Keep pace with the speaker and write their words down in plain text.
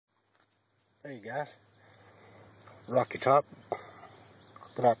Hey guys, Rocky Top.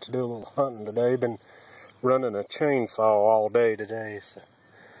 Been out to do a little hunting today. Been running a chainsaw all day today, so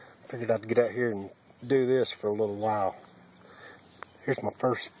figured I'd get out here and do this for a little while. Here's my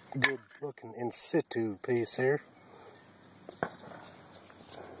first good looking in situ piece here.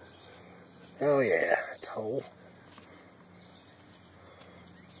 Oh yeah, it's whole.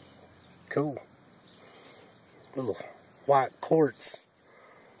 Cool. Little white quartz.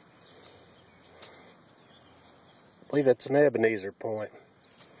 I believe that's an Ebenezer point.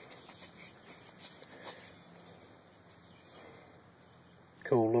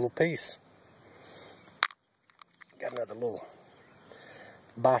 Cool little piece. Got another little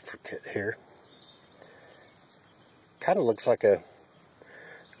bifurcate here. Kind of looks like a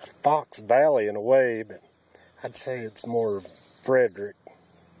Fox Valley in a way, but I'd say it's more Frederick.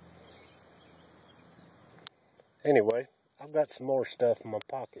 Anyway, I've got some more stuff in my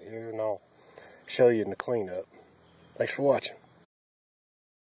pocket here, and I'll show you in the cleanup. Thanks for watching.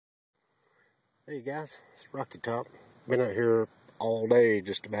 Hey guys, it's Rocky Top. Been out here all day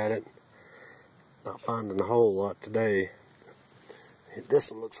just about it. Not finding a whole lot today. This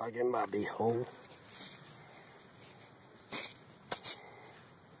one looks like it might be whole.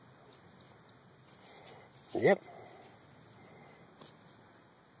 Yep.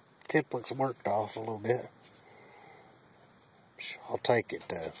 Tip looks worked off a little bit. I'll take it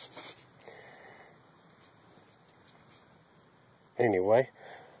though. Anyway,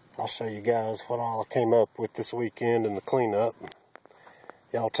 I'll show you guys what all I came up with this weekend in the cleanup.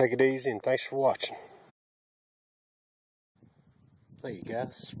 Y'all take it easy and thanks for watching. Hey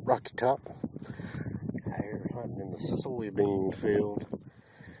guys, Rocky Top. Out here hunting in the soybean field.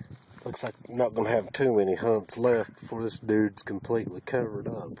 Looks like I'm not going to have too many hunts left before this dude's completely covered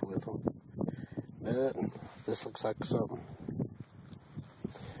up with them. But this looks like something.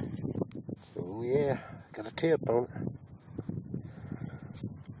 Oh yeah, got a tip on it.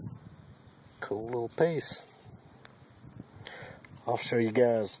 Cool little piece. I'll show you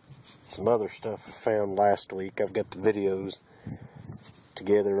guys some other stuff I found last week. I've got the videos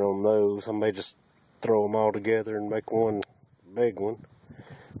together on those. I may just throw them all together and make one big one.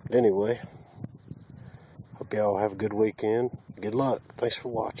 Anyway, hope y'all have a good weekend. Good luck. Thanks for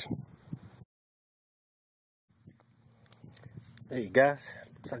watching. Hey guys,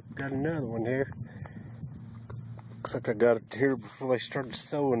 looks like I got another one here. Looks like I got it here before they started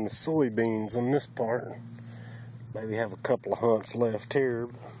sowing the soybeans on this part. Maybe have a couple of hunts left here.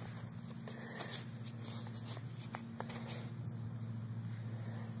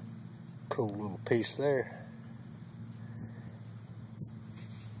 Cool little piece there.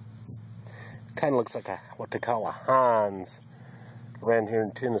 Kind of looks like what they call a Heinz around here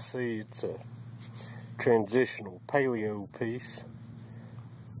in Tennessee. It's a transitional paleo piece.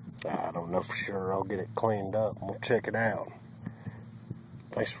 I don't know for sure. I'll get it cleaned up and we'll check it out.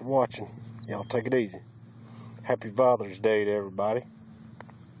 Thanks for watching. Y'all take it easy. Happy Father's Day to everybody.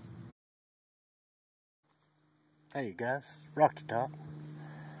 Hey guys, Rocky Top.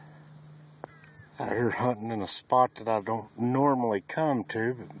 Out here hunting in a spot that I don't normally come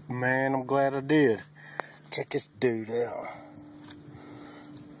to, but man, I'm glad I did. Check this dude out.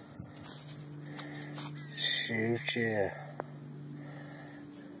 Shoot, yeah.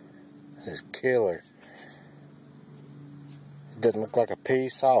 This killer. It doesn't look like a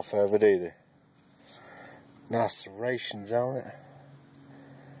piece off of it either. Nice serrations on it.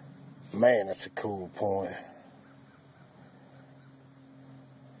 Man, that's a cool point.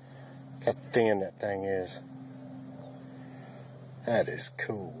 Look how thin that thing is. That is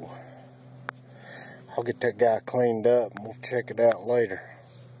cool. I'll get that guy cleaned up and we'll check it out later.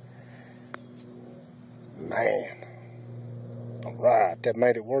 Man. Alright, that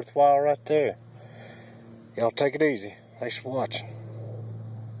made it worthwhile right there. Y'all take it easy. Thanks for watching.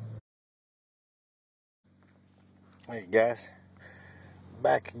 Hey guys,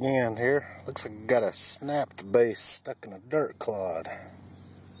 back again here. Looks like I got a snapped base stuck in a dirt clod.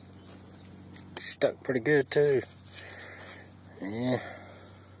 Stuck pretty good too. Yeah.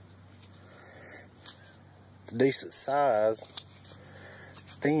 It's a decent size.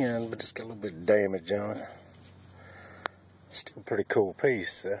 Thin, but it's got a little bit of damage on it. Still a pretty cool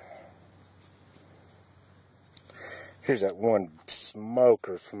piece. Here's that one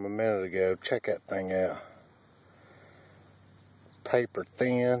smoker from a minute ago. Check that thing out. Paper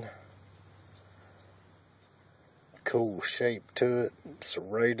thin. Cool shape to it.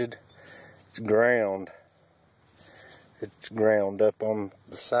 Serrated. It's ground. It's ground up on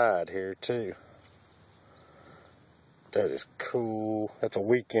the side here too. That is cool. That's a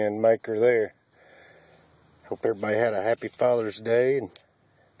weekend maker there. Hope everybody had a happy Father's Day and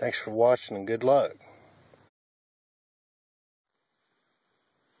Thanks for watching and good luck.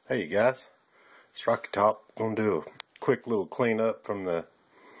 Hey you guys, it's Rocky Top. Gonna do a quick little cleanup from the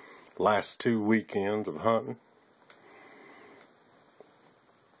last 2 weekends of hunting.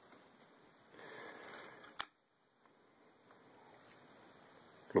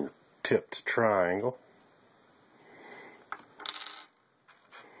 Little tipped triangle.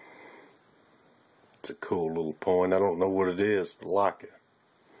 It's a cool little point. I don't know what it is, but I like it.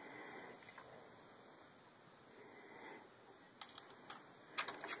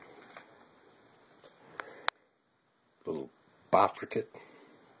 Little bifurcate.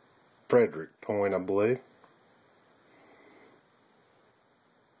 Frederick point, I believe.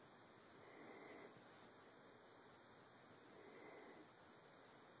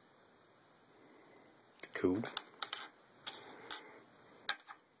 Cool.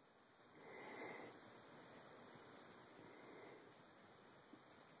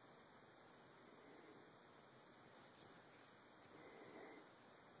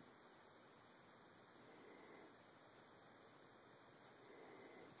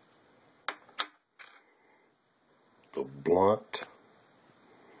 Little blunt.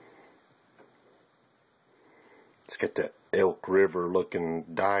 It's got that Elk River looking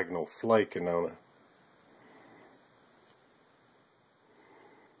diagonal flaking on it.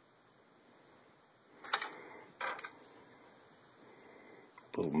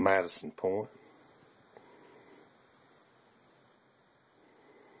 Little Madison point.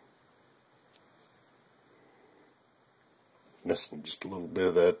 Missing just a little bit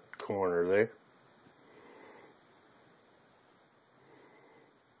of that corner there.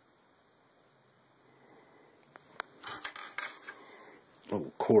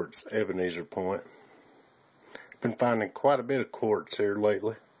 Little quartz Ebenezer point. Been finding quite a bit of quartz here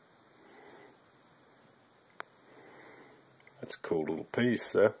lately. That's a cool little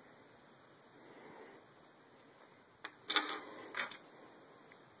piece though.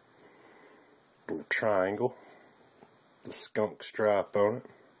 Little triangle. The skunk stripe on it.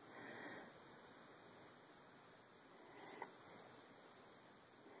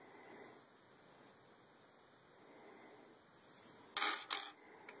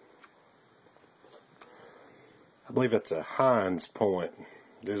 I believe it's a Hines point.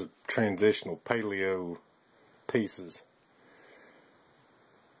 These are transitional paleo pieces.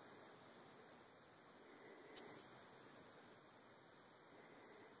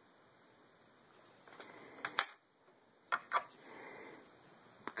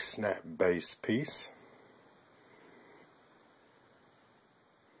 Snap base piece.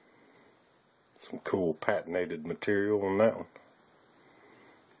 Some cool patinated material on that one.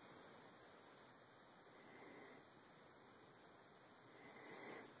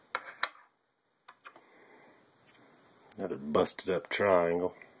 Another busted up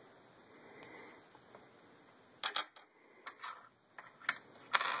triangle.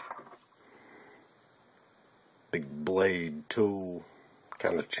 Big blade tool.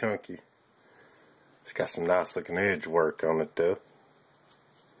 Kind of chunky. It's got some nice looking edge work on it though.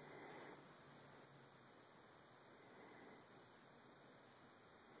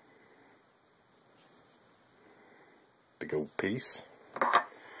 Big old piece.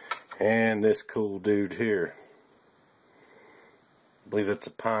 And this cool dude here. I believe it's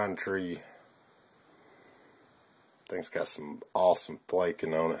a pine tree. Thing's got some awesome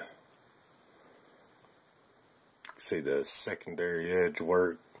flaking on it. See the secondary edge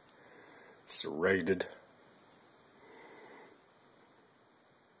work, serrated,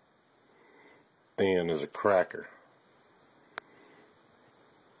 thin as a cracker.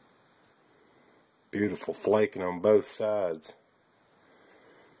 Beautiful flaking on both sides.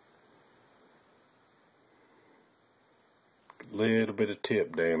 Little bit of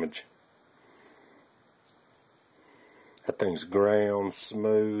tip damage. That thing's ground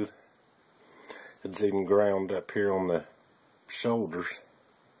smooth. It's even ground up here on the shoulders.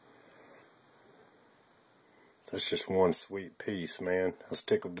 That's just one sweet piece, man. I was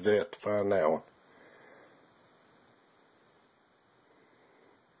tickled to death to find that one.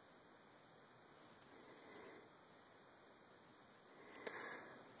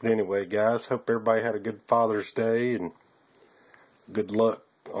 But anyway, guys, hope everybody had a good Father's Day and good luck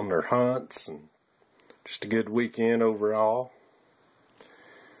on their hunts and just a good weekend overall.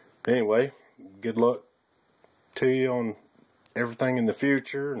 Anyway, good luck to you on everything in the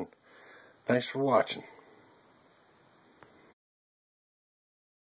future, and thanks for watching.